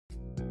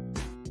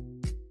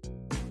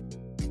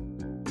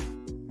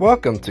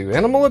Welcome to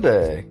Animal a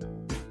Day.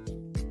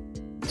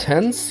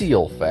 10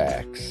 seal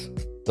facts.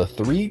 The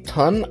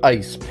 3-ton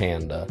ice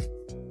panda.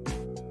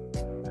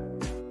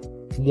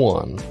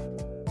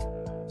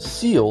 1.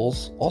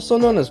 Seals, also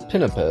known as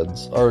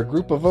pinnipeds, are a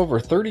group of over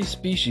 30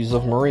 species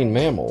of marine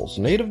mammals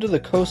native to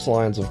the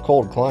coastlines of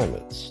cold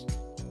climates.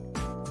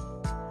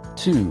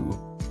 2.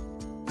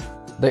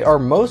 They are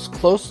most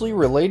closely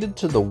related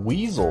to the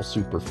weasel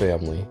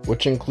superfamily,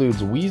 which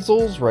includes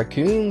weasels,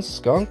 raccoons,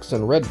 skunks,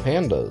 and red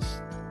pandas.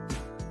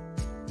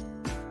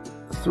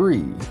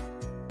 3.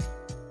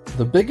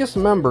 The biggest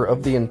member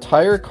of the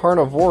entire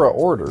carnivora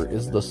order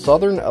is the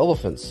southern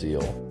elephant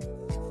seal.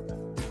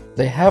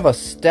 They have a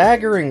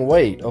staggering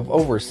weight of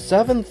over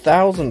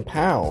 7,000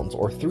 pounds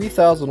or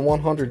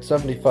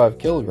 3,175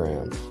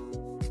 kilograms.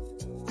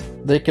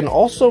 They can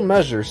also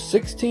measure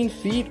 16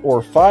 feet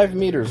or 5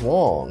 meters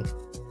long.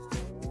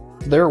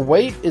 Their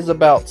weight is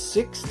about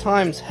 6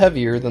 times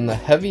heavier than the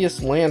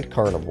heaviest land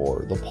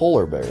carnivore, the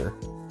polar bear.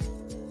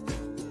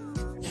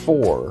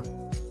 4.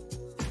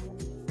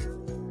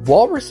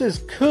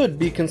 Walruses could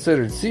be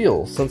considered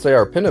seals since they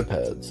are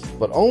pinnipeds,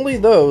 but only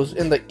those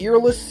in the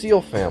earless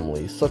seal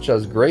family, such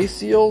as gray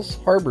seals,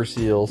 harbor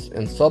seals,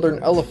 and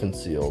southern elephant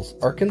seals,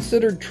 are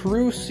considered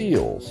true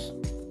seals.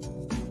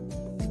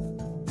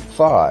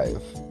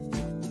 5.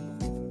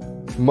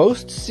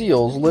 Most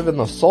seals live in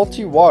the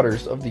salty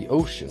waters of the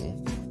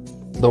ocean.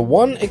 The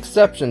one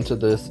exception to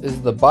this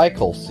is the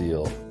Baikal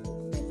seal.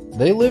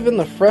 They live in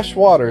the fresh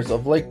waters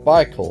of Lake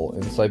Baikal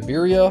in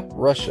Siberia,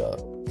 Russia.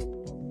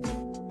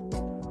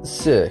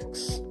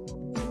 6.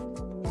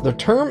 The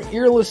term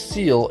earless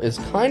seal is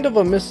kind of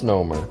a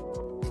misnomer.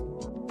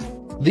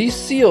 These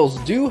seals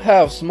do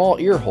have small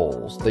ear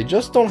holes, they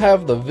just don't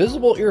have the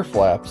visible ear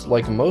flaps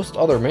like most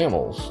other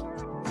mammals.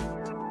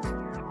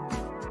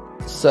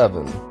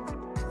 7.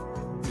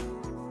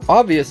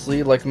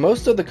 Obviously, like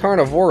most of the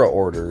carnivora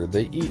order,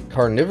 they eat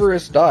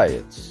carnivorous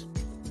diets.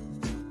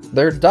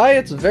 Their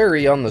diets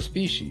vary on the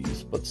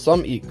species, but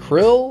some eat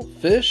krill,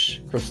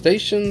 fish,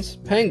 crustaceans,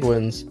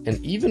 penguins, and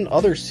even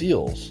other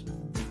seals.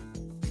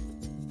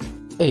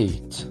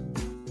 8.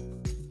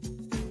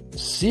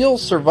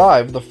 Seals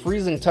survive the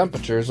freezing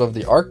temperatures of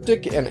the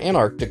Arctic and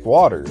Antarctic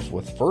waters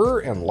with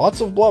fur and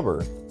lots of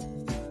blubber.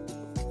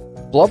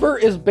 Blubber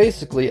is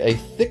basically a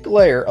thick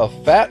layer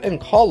of fat and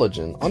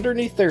collagen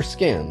underneath their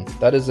skin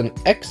that is an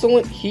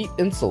excellent heat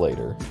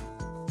insulator.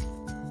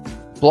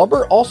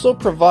 Blubber also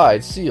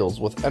provides seals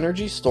with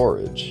energy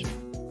storage.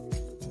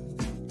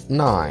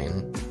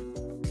 9.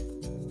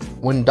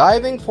 When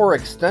diving for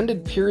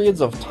extended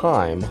periods of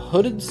time,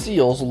 hooded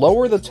seals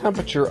lower the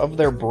temperature of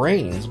their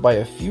brains by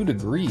a few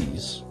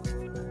degrees.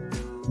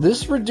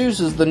 This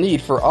reduces the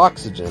need for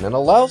oxygen and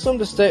allows them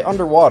to stay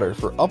underwater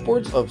for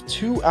upwards of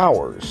 2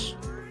 hours.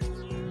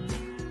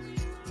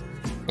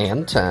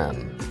 And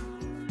 10.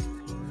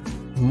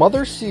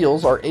 Mother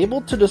seals are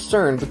able to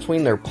discern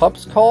between their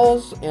pups'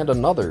 calls and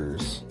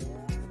another's.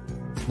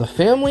 The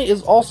family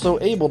is also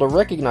able to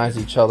recognize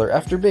each other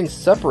after being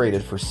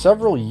separated for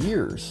several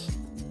years.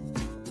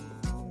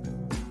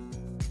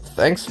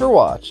 Thanks for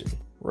watching.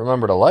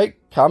 Remember to like,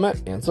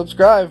 comment, and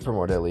subscribe for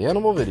more daily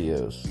animal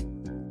videos.